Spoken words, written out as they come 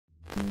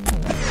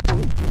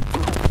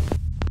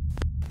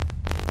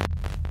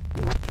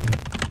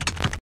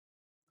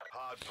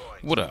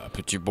What up?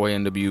 It's your boy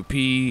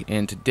NWP,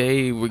 and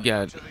today we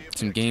got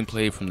some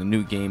gameplay from the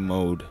new game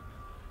mode,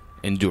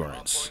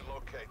 Endurance.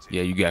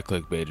 Yeah, you got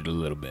clickbaited a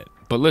little bit.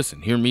 But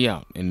listen, hear me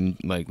out, and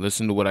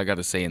listen to what I got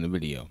to say in the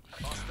video.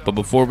 But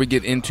before we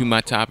get into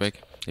my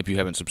topic, if you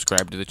haven't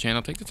subscribed to the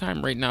channel, take the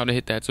time right now to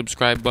hit that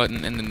subscribe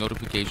button and the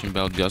notification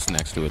bell just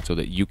next to it so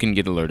that you can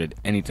get alerted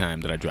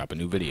anytime that I drop a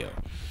new video.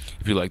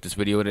 If you like this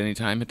video at any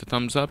time, hit the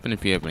thumbs up, and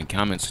if you have any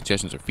comments,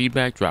 suggestions, or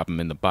feedback, drop them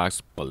in the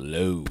box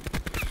below.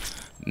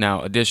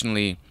 Now,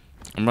 additionally,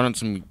 I'm running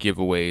some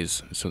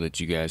giveaways so that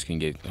you guys can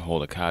get a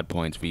hold of COD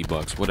points,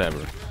 V-Bucks,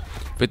 whatever.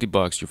 50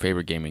 bucks, your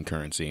favorite gaming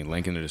currency.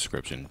 Link in the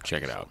description.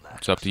 Check it out.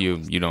 It's up to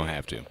you. You don't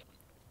have to.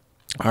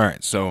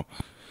 Alright, so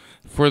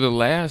for the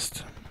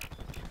last,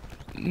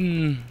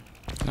 I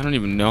don't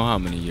even know how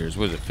many years.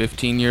 What is it,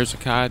 15 years of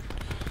COD?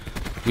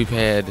 We've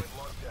had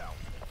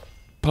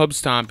pub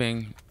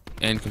stomping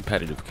and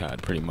competitive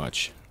COD, pretty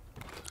much.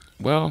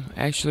 Well,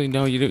 actually,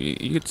 no,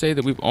 you could say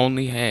that we've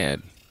only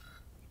had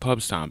pub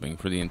stomping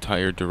for the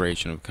entire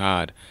duration of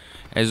COD,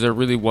 as there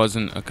really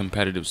wasn't a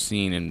competitive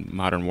scene in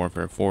Modern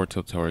Warfare 4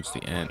 till towards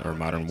the end, or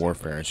Modern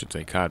Warfare, I should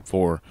say, COD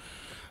 4,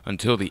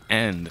 until the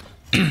end,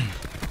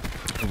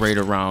 right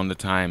around the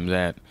time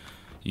that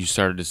you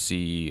started to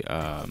see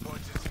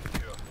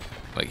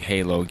like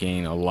Halo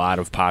gain a lot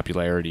of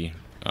popularity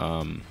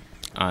on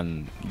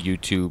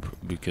YouTube,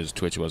 because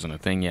Twitch wasn't a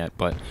thing yet.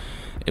 But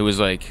it was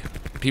like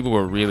people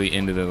were really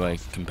into the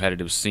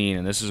competitive scene,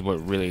 and this is what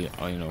really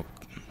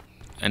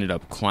ended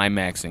up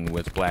climaxing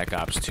with Black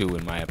Ops 2,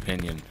 in my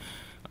opinion.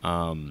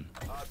 Then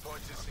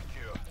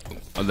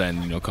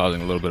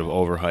causing a little bit of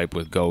overhype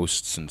with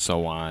ghosts and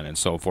so on and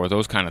so forth,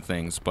 those kind of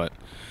things. But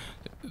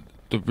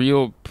the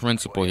real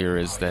principle here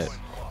is that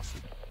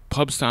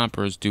pub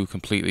stompers do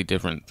completely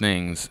different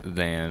things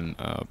than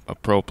a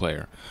pro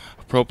player.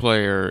 A pro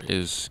player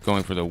is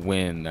going for the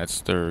win. That's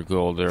their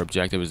goal. Their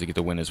objective is to get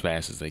the win as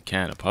fast as they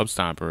can. A pub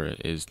stomper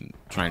is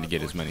trying to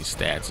get as many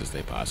stats as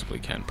they possibly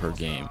can per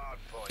game.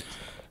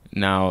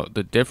 Now,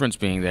 the difference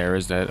being there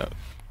is that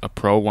a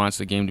pro wants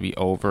the game to be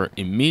over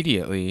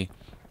immediately,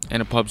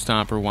 and a pub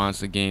stomper wants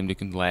the game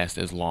to last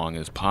as long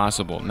as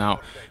possible.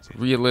 Now,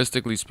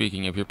 realistically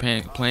speaking, if you're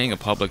playing a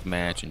public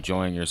match,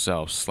 enjoying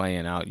yourself,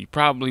 slaying out, you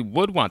probably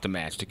would want the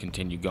match to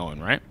continue going,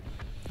 right?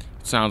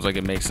 Sounds like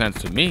it makes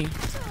sense to me,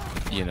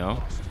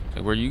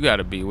 Like, where you got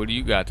to be, what do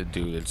you got to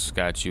do that's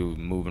got you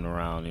moving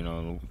around, like,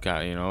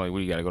 what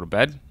do you got to go to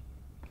bed?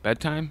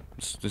 Bedtime?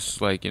 It's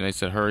just like, they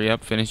said, hurry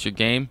up, finish your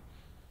game.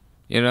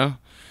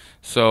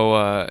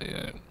 So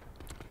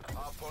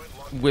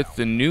with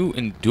the new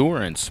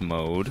endurance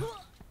mode,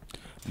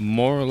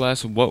 more or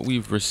less what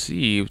we've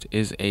received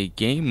is a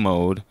game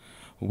mode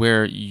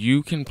where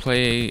you can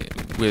play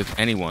with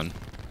anyone,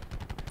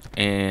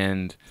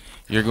 and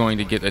you're going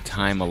to get a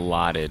time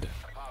allotted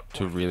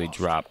to really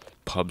drop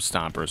pub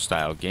stomper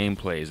style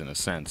gameplays, in a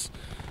sense.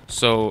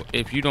 So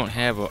if you don't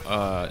have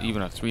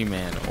even a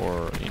 3-man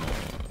or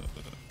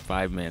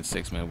 5-man,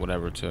 6-man,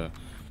 whatever, to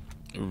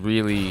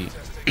really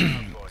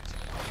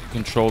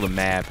control the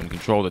map and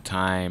control the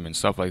time and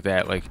stuff like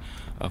that, like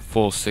a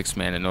full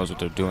 6-man that knows what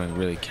they're doing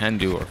really can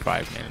do, or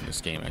 5-man in this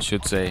game, I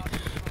should say.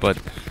 But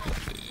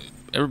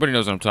everybody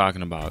knows what I'm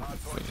talking about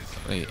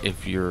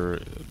if you're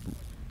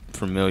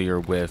familiar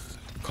with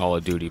Call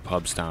of Duty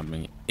pub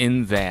stomping,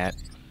 in that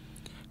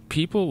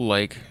people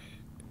like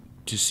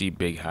to see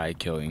big high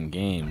killing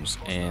games,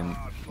 and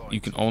you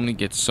can only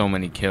get so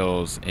many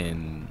kills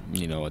in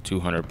a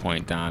 200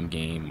 point dom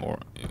game, or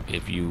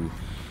if you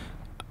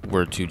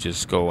were to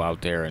just go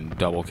out there and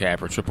double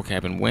cap or triple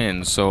cap and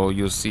win. So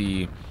you'll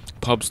see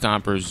pub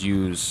stompers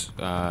use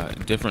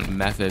different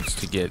methods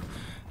to get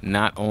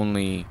not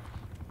only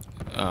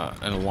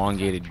an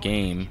elongated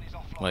game,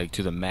 like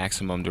to the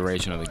maximum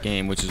duration of the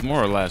game, which is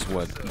more or less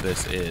what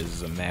this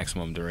is, a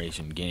maximum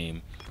duration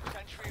game.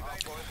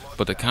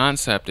 But the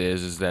concept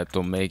is that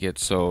they'll make it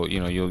so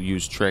you'll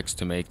use tricks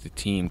to make the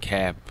team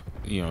cap,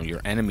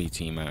 your enemy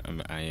team,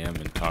 I am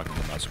talking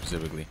about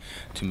specifically,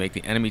 to make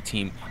the enemy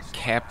team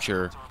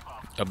capture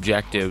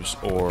objectives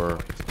or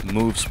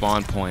move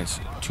spawn points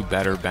to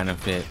better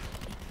benefit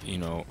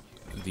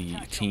the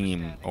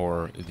team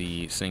or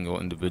the single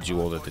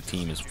individual that the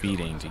team is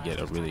feeding, to get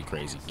a really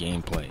crazy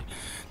gameplay.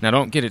 Now,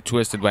 don't get it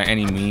twisted by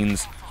any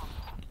means.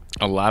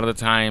 A lot of the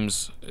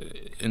times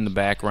in the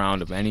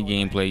background of any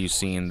gameplay you've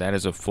seen, that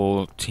is a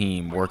full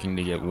team working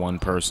to get one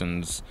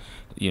person's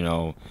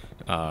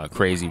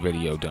crazy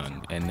video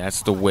done. And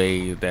that's the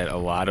way that a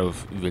lot of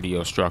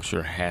video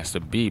structure has to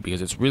be,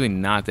 because it's really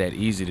not that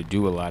easy to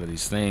do a lot of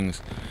these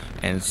things,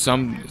 and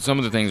some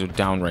of the things are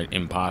downright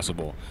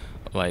impossible,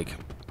 like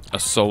a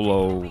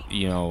solo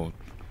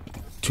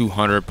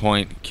 200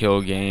 point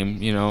kill game,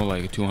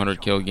 like a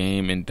 200 kill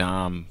game in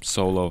dom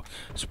solo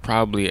is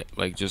probably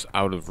just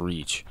out of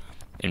reach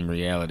in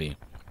reality.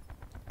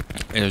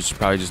 There's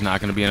probably just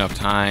not going to be enough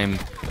time,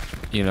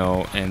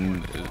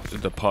 and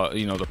the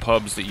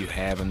pubs that you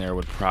have in there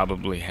would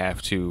probably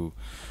have to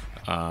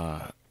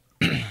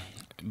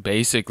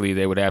basically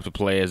they would have to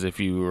play as if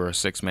you were a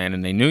 6-man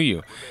and they knew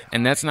you,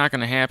 and that's not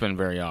going to happen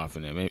very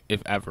often,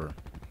 if ever.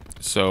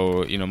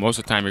 So, you know, most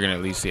of the time you're going to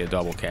at least see a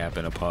double cap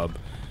in a pub.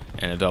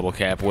 And a double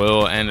cap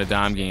will end a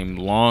dom game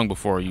long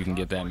before you can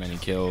get that many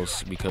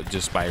kills, because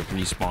just by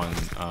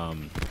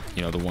respawn,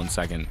 you know, the 1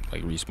 second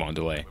like respawn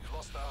delay,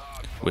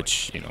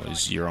 which, you know,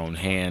 is your own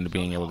hand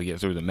being able to get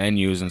through the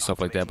menus and stuff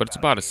like that. But it's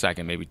about a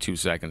second, maybe 2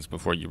 seconds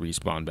before you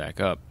respawn back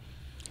up.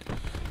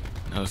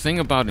 Now the thing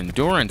about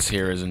endurance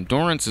here is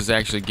endurance is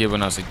actually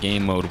giving us a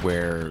game mode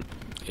where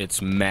it's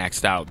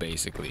maxed out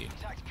basically.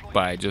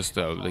 By just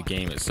the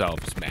game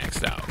itself is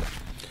maxed out.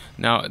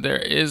 Now there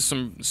is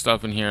some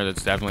stuff in here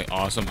that's definitely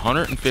awesome.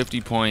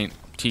 150 point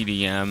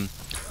TDM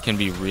can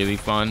be really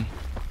fun,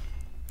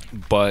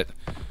 but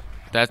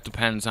that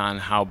depends on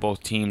how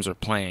both teams are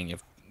playing.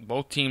 If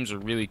both teams are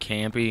really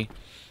campy,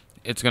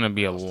 it's going to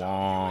be a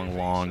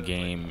long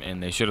game,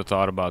 and they should have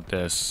thought about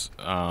this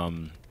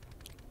and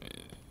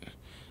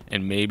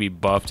maybe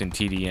buffed in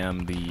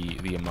TDM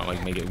the amount,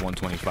 like make it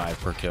 125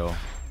 per kill.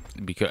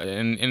 Because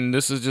and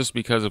this is just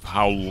because of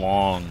how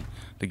long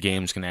the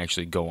games can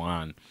actually go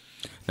on.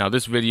 Now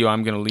this video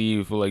I'm gonna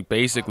leave like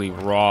basically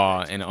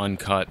raw and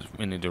uncut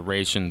in the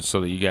duration, so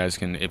that you guys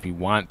can, if you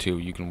want to,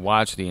 you can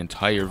watch the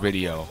entire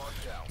video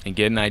and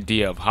get an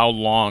idea of how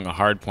long a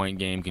hardpoint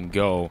game can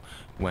go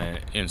when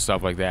and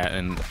stuff like that.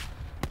 And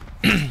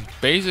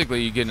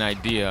basically you get an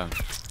idea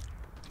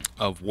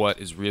of what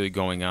is really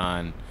going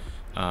on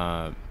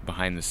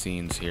behind the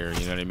scenes here.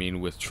 You know what I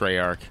mean, with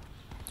Treyarch.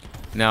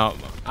 Now,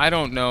 I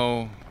don't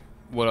know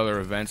what other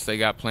events they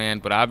got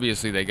planned, but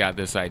obviously they got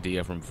this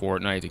idea from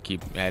Fortnite to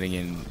keep adding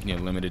in, you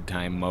know, limited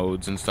time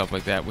modes and stuff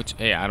like that, which,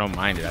 hey, I don't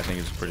mind it. I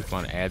think it's pretty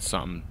fun to add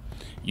something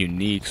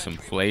unique, some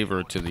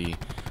flavor to the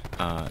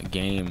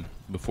game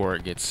before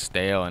it gets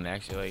stale, and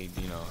actually,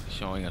 you know,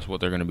 showing us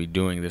what they're going to be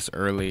doing this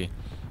early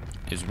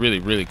is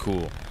really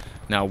cool.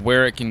 Now,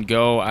 where it can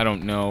go, I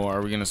don't know. Are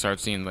we going to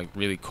start seeing, like,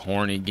 really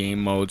corny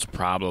game modes?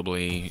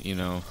 Probably, you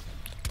know.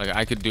 Like,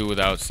 I could do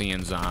without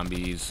seeing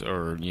zombies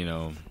or, you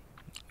know,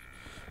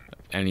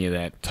 any of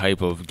that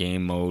type of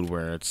game mode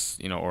where it's,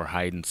 you know, or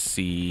hide and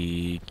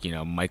seek, you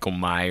know, Michael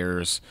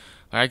Myers.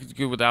 I could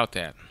do without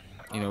that.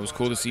 You know, it was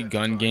cool to see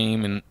gun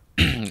game and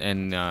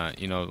and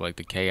you know, like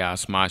the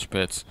chaos mosh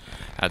pits.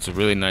 It's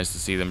really nice to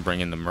see them bring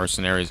in the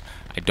mercenaries.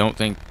 I don't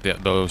think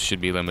that those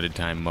should be limited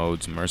time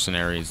modes.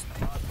 Mercenaries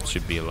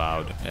should be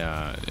allowed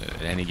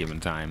at any given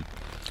time.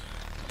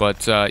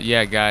 But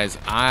yeah, guys,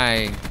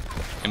 I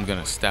am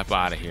gonna step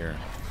out of here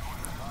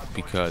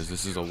because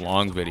this is a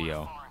long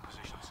video,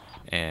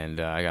 and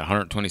I got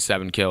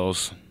 127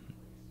 kills,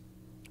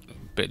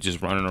 but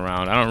just running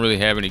around. I don't really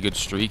have any good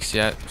streaks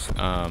yet.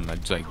 I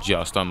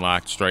just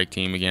unlocked Strike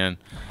Team again,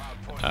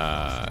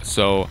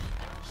 so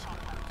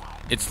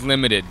it's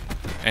limited.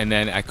 And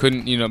then I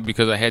couldn't, you know,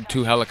 because I had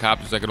 2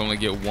 helicopters, I could only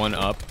get 1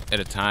 up at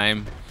a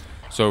time.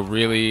 So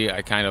really,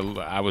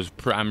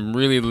 I'm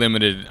really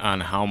limited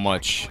on how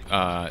much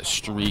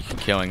streak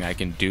killing I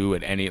can do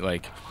at any,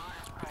 like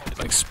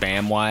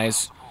spam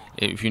wise,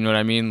 if you know what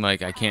I mean.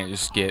 Like, I can't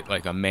just get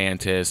like a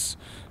mantis,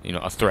 you know,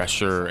 a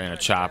thresher and a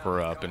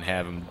chopper up and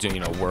have them, you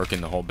know, work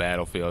in the whole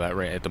battlefield.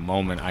 At the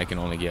moment, I can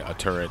only get a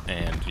turret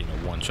and, you know,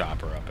 1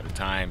 chopper up at a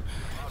time.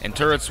 And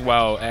turrets,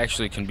 while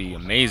actually can be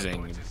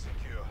amazing,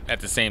 at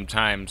the same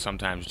time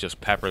sometimes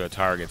just pepper the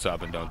targets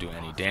up and don't do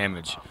any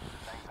damage.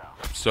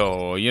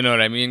 So, you know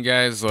what I mean,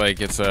 guys?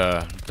 Like, it's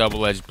a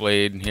double-edged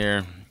blade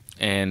here.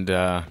 And,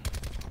 yeah,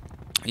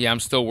 I'm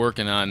still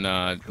working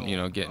on, you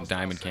know, getting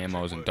diamond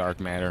camos and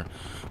dark matter.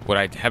 What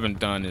I haven't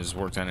done is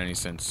worked on any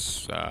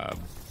since,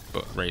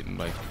 right in,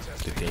 like,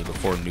 the day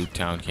before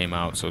Nuketown came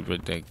out. So,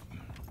 like,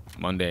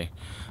 Monday,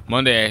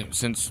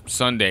 since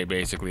Sunday,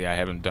 basically, I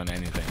haven't done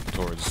anything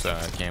towards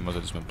camos.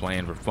 I've just been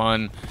playing for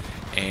fun.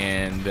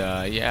 And,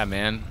 yeah,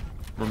 man,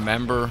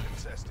 remember,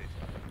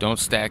 don't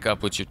stack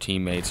up with your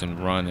teammates and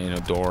run in a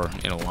door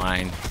in a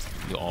line.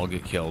 You'll all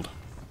get killed.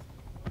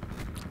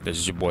 This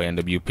is your boy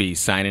NWP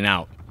signing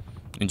out.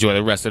 Enjoy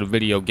the rest of the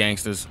video,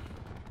 gangsters.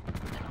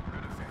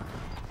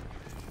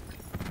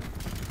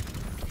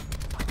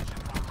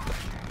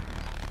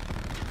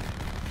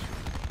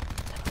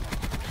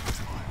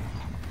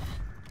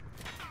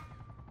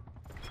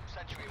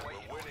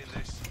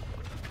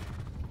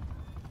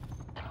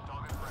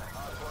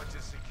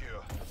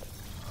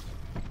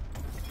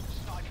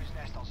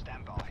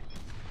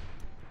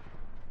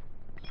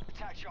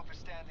 Chopper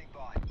standing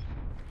by.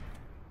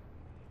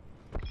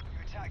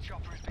 Your attack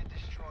chopper has been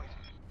destroyed.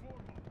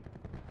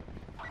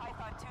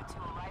 iPod 2-2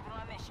 arriving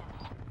on mission.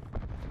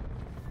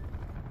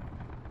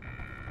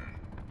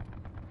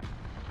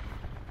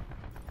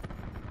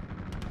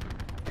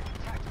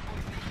 Tactical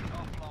ignition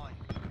offline.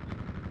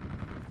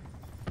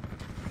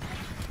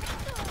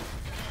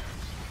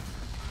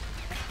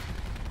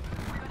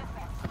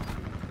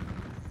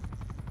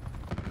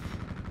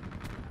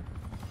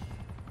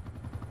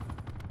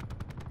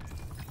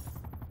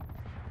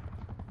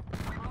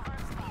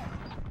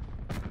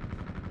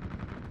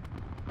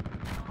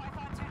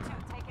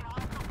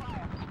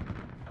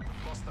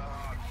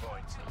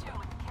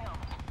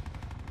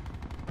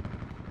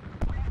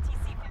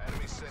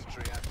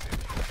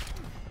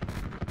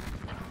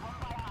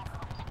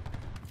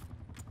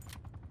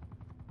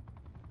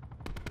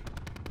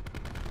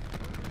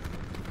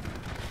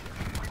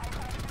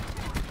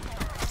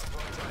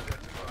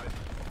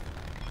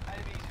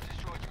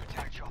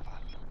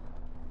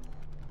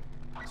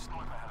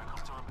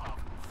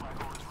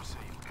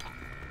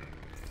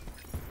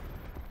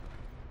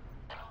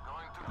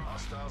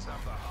 Hostiles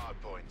have the hard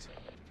point.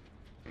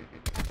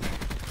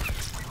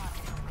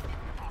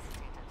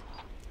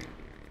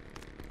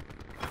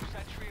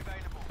 Sentry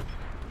available.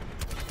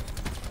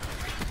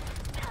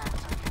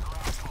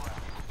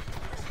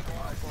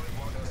 Hard point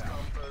one has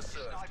come first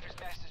served. Sniper's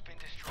nest has been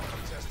destroyed.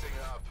 Testing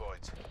hard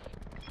point.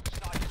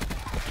 Sniper's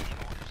nest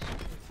orders.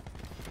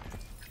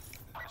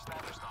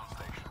 Established on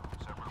station.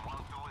 Server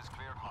 1-2 is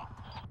cleared hot.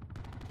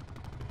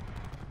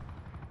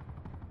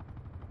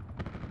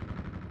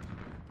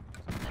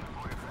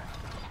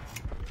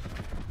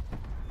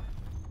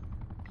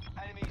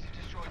 Enemies have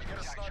destroyed your Get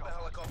a attack sniper chopper.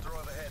 helicopter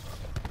overhead.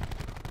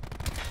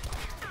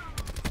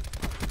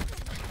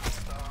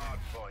 The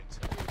hard point.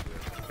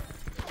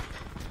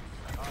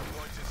 Hard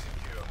point is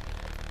secure.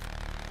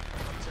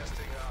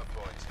 Testing hard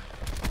point.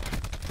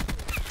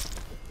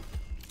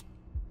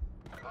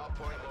 Hard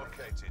point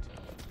located.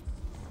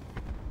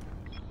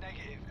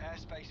 Negative.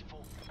 Airspace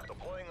full.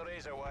 Deploying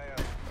razor wire.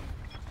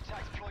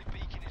 Attack deployed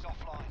beacon is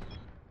offline.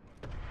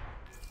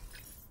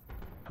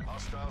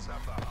 Hostiles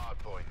have the hard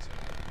point.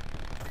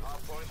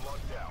 Hard point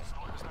locked down.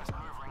 Sniper's nest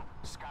maneuvering.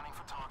 Scanning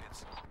for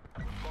targets.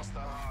 We've lost the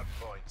hard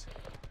point.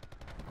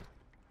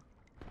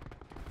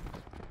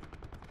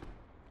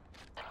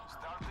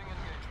 Starting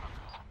engagement.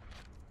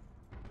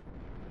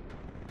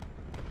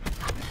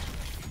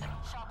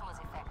 Shot was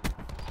effective.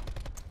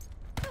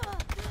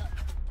 Sniper's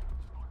nest is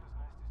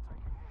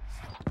taking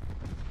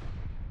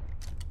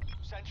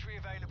hits. Sentry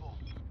available.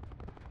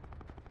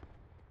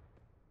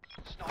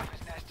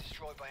 Sniper's nest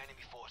destroyed by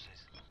enemy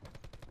forces.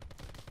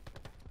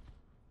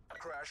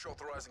 Crash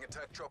authorizing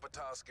attack chopper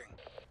tasking.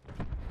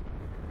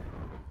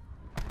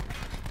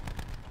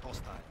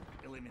 Hostile.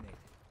 Eliminated.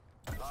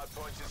 Hard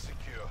point is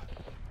secure.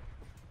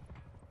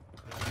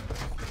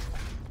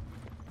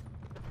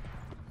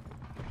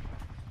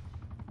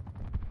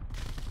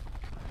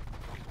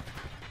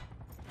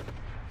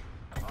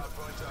 Hard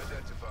point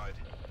identified.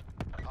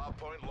 Hard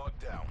point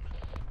locked down.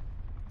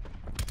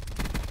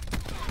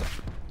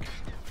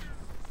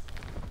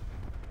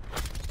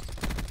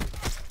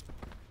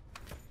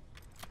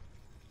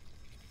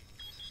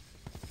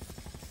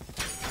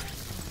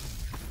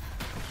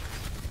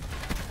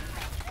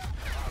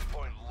 Hard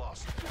point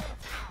lost.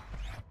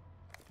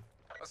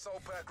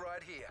 Assault pack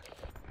right here.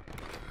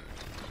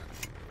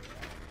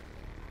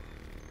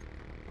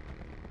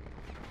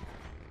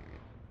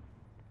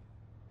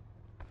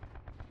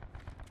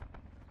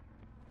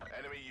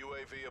 Enemy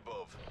UAV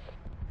above.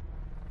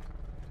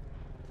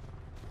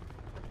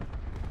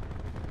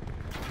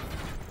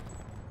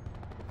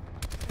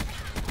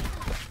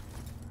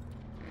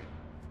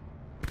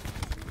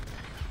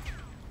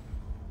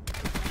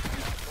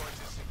 Point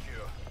is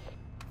secure.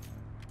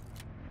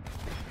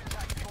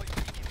 Attack deployed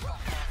beacon is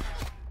offline.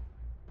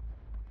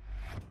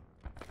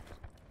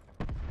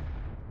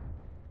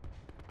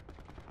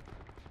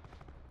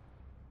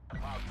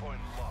 Hard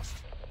point lost.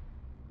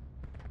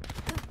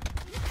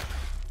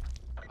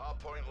 Hard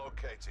point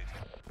located.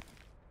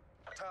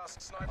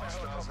 Task sniper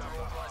helicopter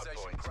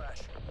authorization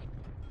crash.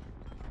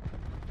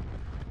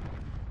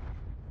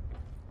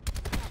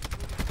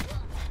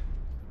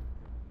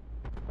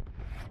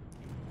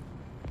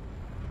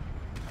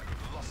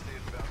 Lost the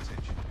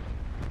advantage.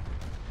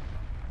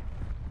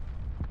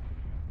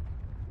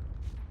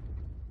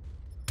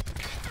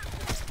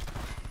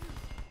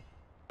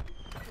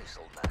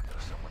 This'll knacker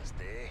someone's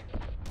day.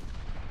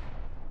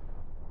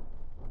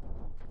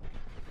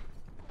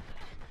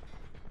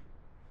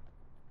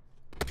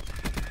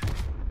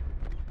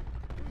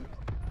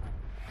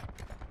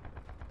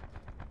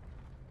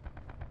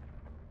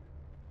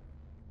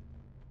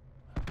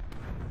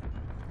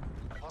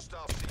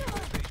 Hostile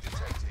UAV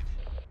detected.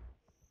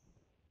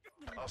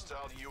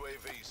 Hostile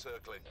UAV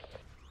circling.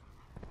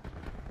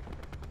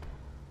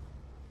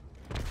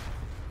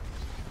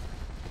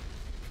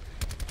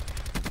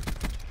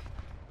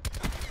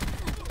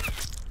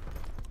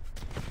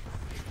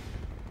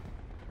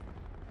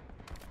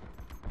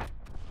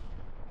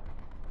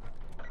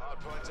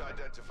 Hardpoint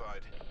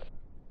identified.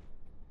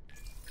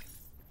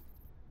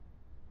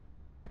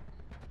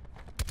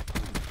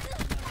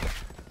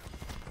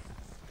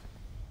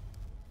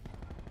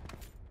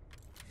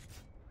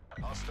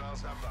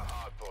 Hostiles have the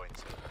hard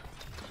point.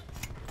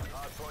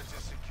 Hard point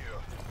is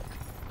secure.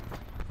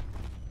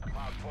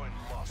 Hard point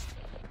lost.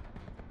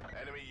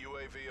 Enemy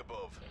UAV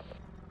above.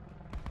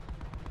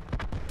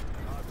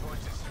 Hard point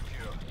is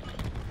secure.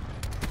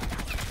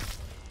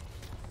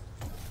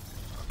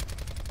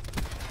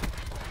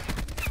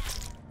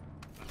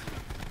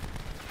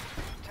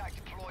 Attack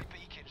deployed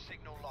beacon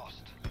signal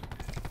lost.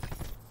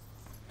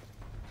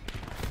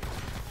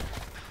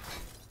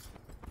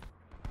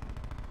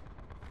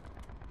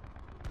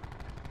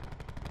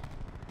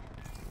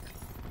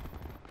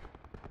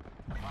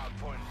 Hard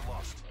point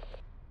lost.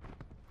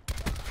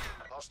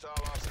 Hostile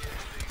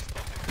RCHD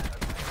spotted.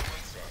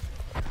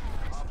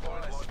 Hard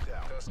point locked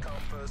down. First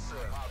come, first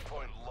serve. Hard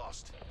point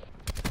lost.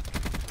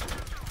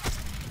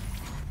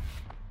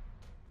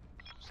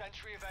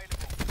 Sentry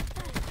available.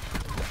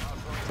 Hard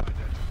point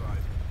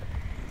identified.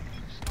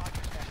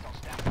 Sniper's nest on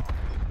standby.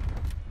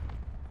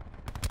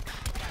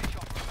 Attack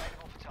chopper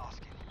available for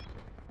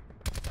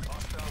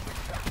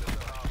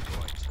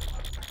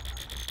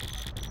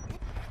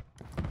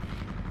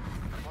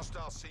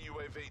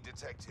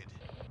detected.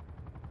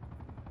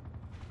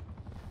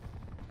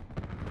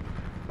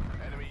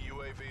 Enemy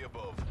UAV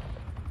above.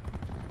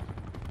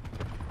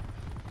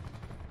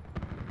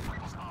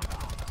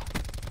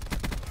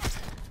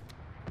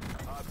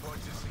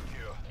 Hardpoint is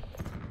secure.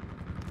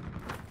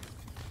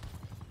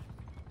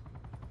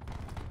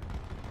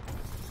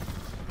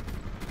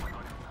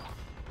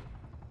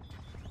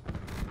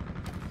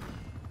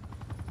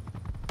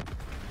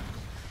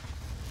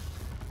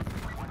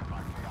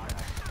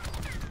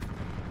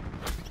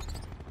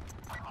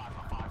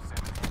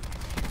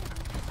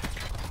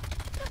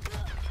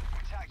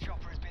 Attack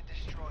chopper has been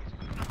destroyed.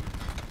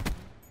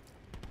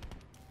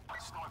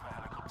 Sniper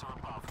helicopter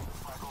above.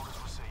 Flag orders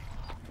received.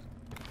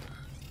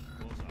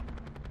 Close up.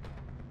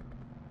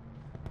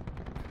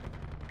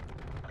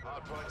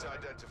 Hardpoint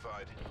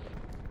identified.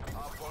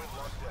 Hardpoint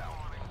locked down.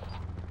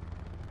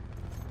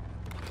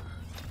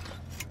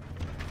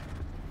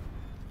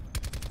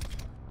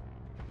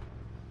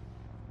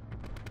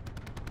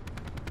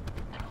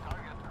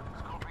 Target.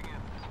 Scoping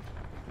in.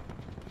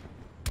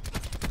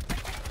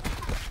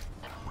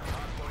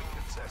 Hardpoint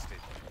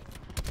contested.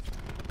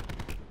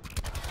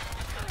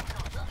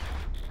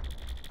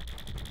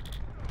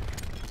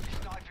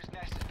 Sniper's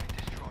nest has been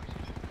destroyed.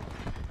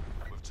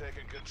 We've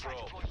taken Attack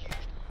control. deploy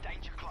used.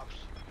 Danger close.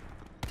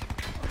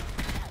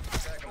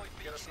 Second,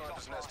 get a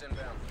sniper's nest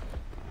inbound.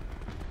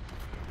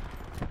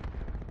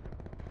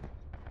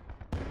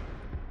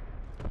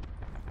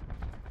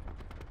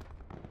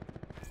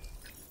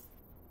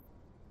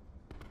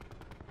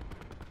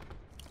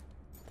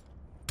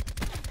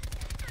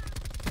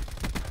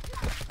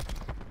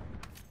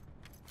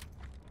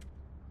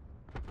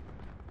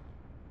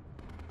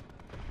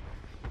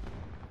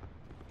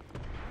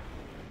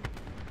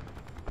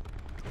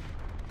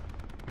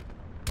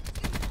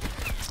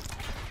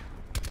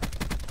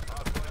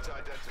 Hardpoint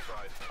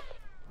identified.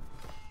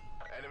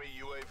 Enemy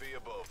UAV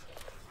above.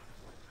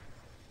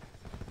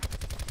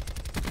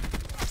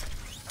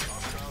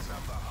 Hostiles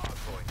have the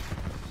hardpoint.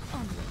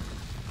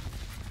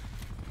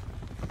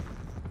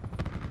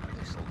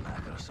 This'll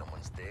knacker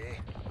someone's day.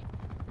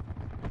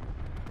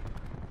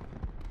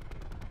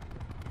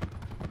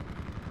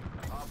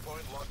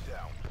 Hardpoint locked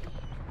down.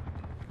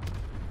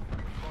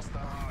 Lost the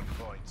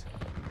hardpoint.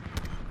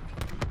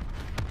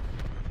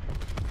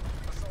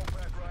 Assault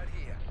back right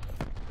here.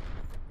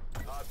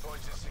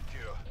 Hardpoint is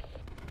secure.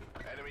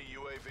 Enemy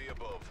UAV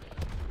above.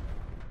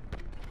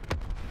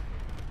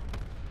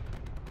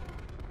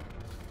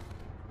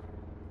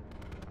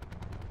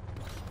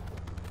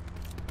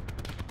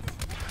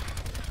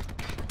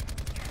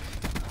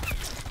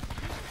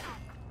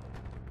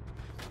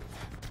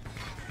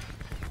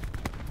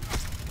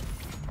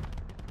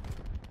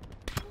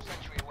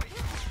 Sentry awaiting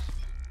orders.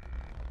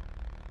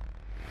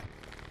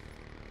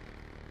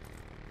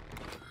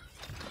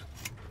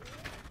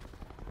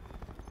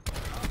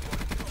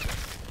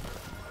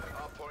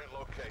 Hardpoint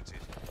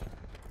located.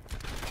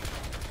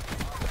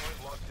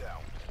 Hardpoint locked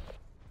down.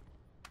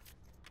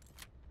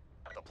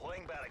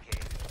 Deploying barricade.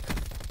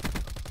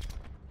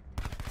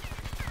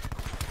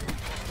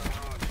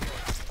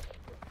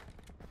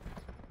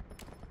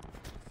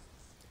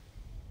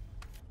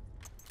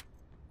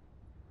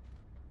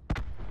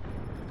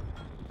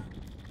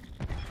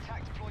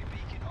 Attack deploy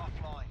beacon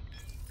offline.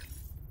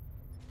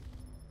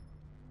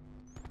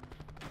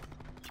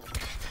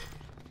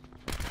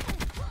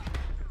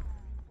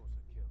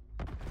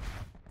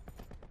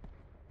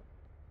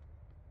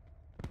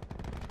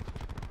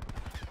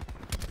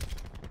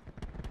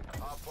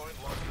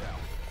 Hardpoint locked down.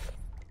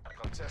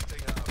 Contesting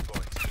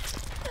hardpoint.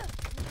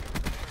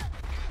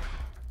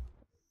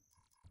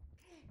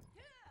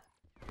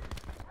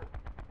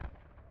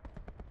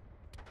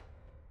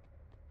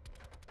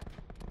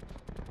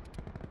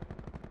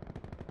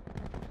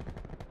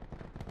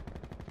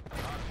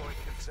 Hardpoint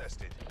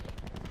contested.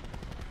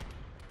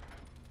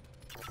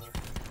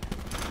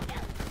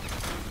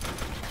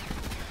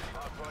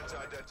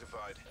 Hardpoint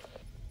identified.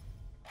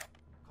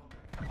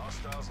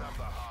 Hostiles have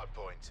the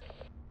hardpoint.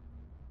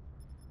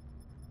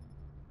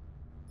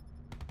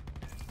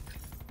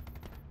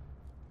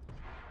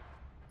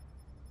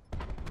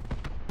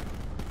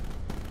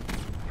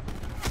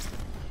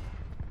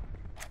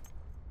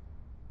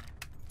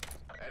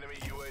 Enemy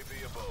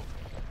UAV above.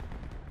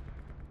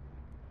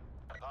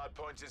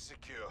 Hardpoint is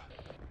secure.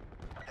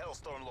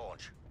 Hellstorm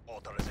launch.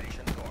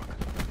 Authorization torque.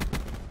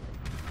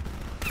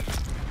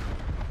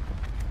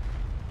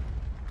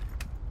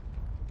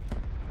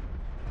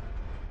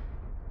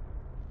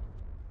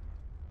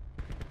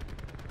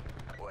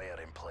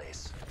 Wire in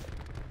place.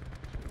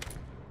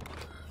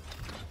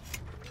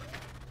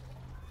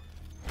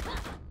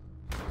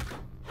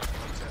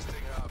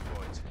 Testing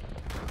hardpoint.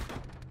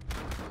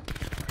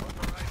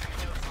 Authorizing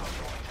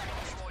hardpoint.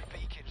 Attack deploy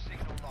beacon.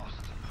 Signal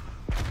lost.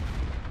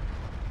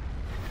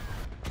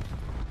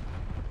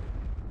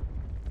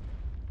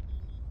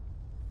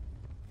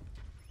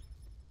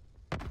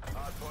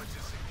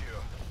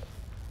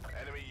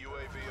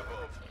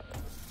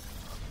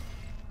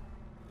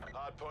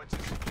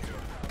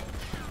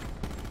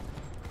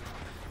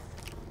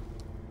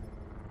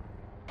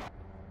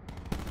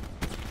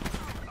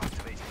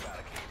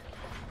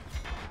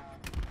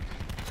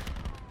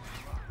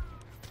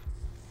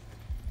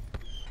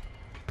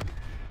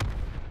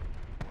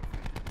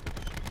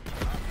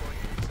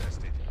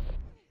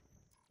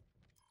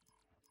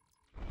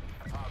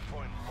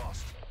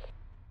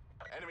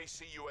 Enemy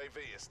CUAV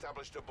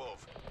established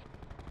above.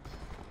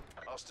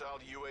 Hostile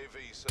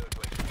UAV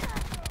circling.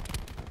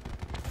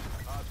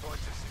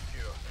 Hardpoint is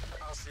secure.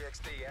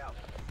 RCXD out.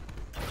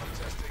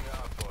 Testing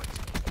hardpoint.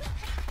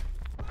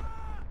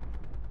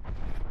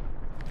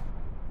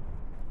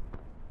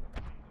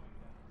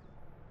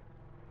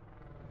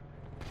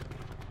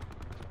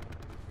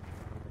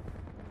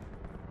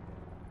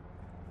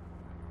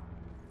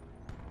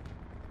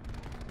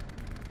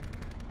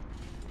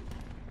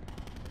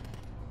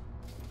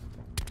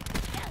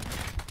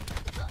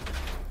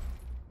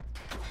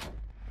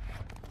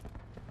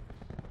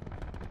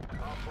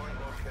 Hardpoint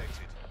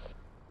located.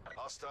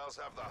 Hostiles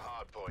have the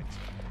hardpoint.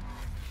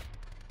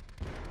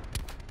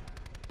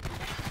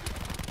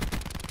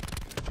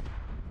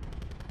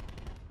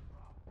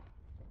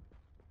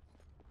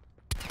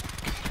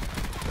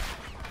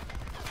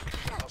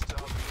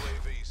 Hostile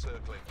UAV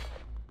circling.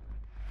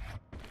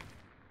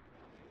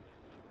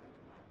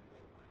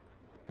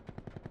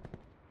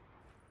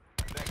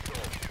 Next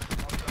door.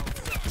 Hostile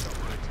traps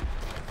operating.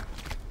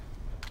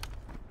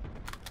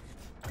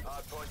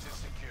 Hardpoint is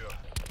secure.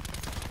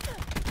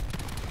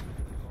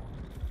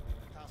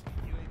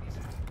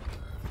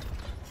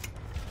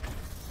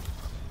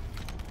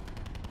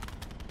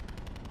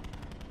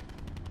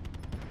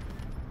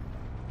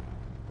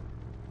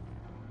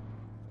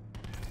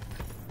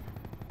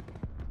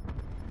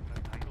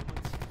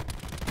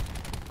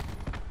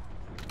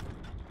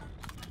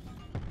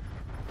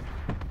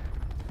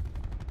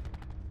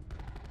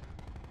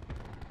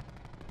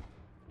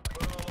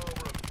 Put all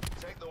over him.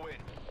 Take the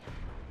win.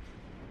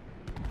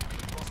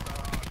 Lost the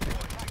hardpoint.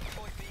 Attack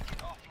deploy beacon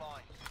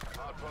offline.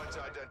 Hardpoint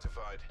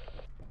identified.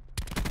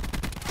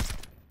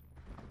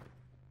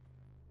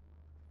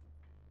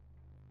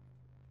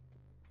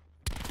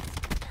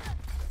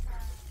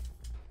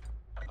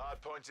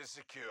 Hardpoint is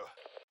secure.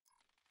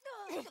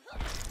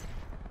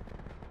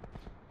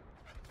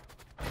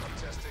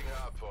 Testing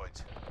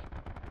hardpoint.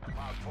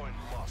 Hardpoint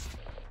lost.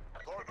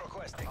 Port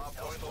requesting.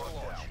 Hardpoint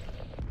locked down.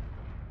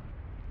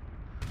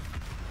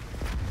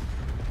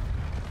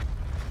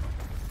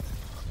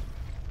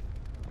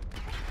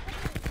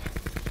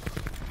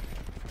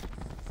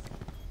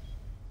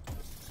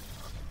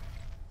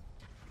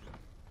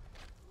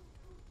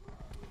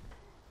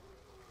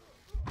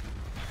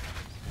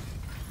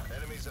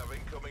 Enemies have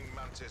incoming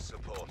Mantis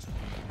support.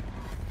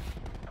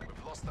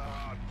 We've lost the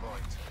hard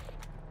point.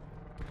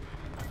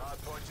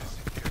 Hard point is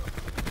secure.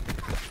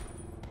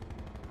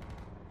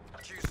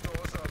 Q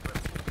stores open.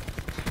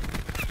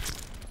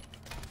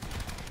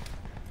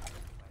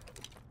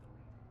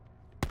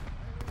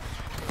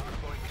 Hard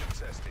point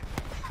contested.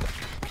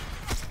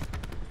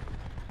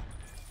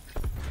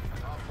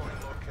 Hard point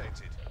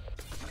located.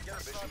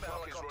 Vision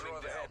clock is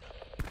running down.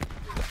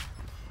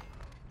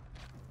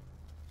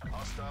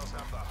 Hostiles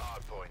have the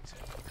hard point.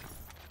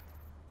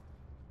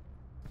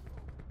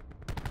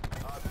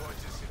 Hard point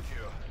is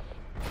secure.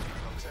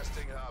 I'm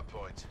testing hard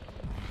point.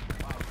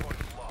 Hard point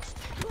lost.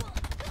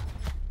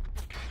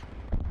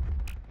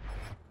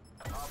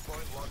 Hard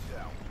point locked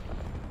down.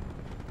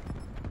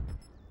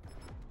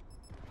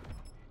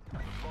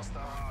 We've lost the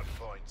hard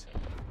point.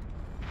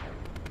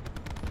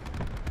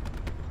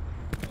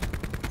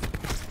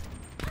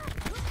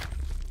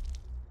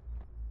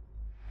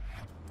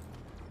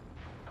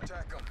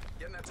 Attack them.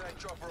 Get an attack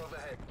chopper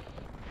overhead.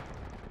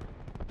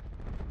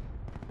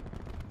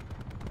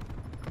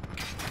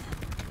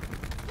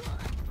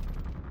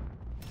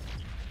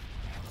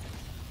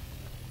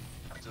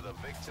 To the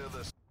victor,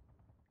 the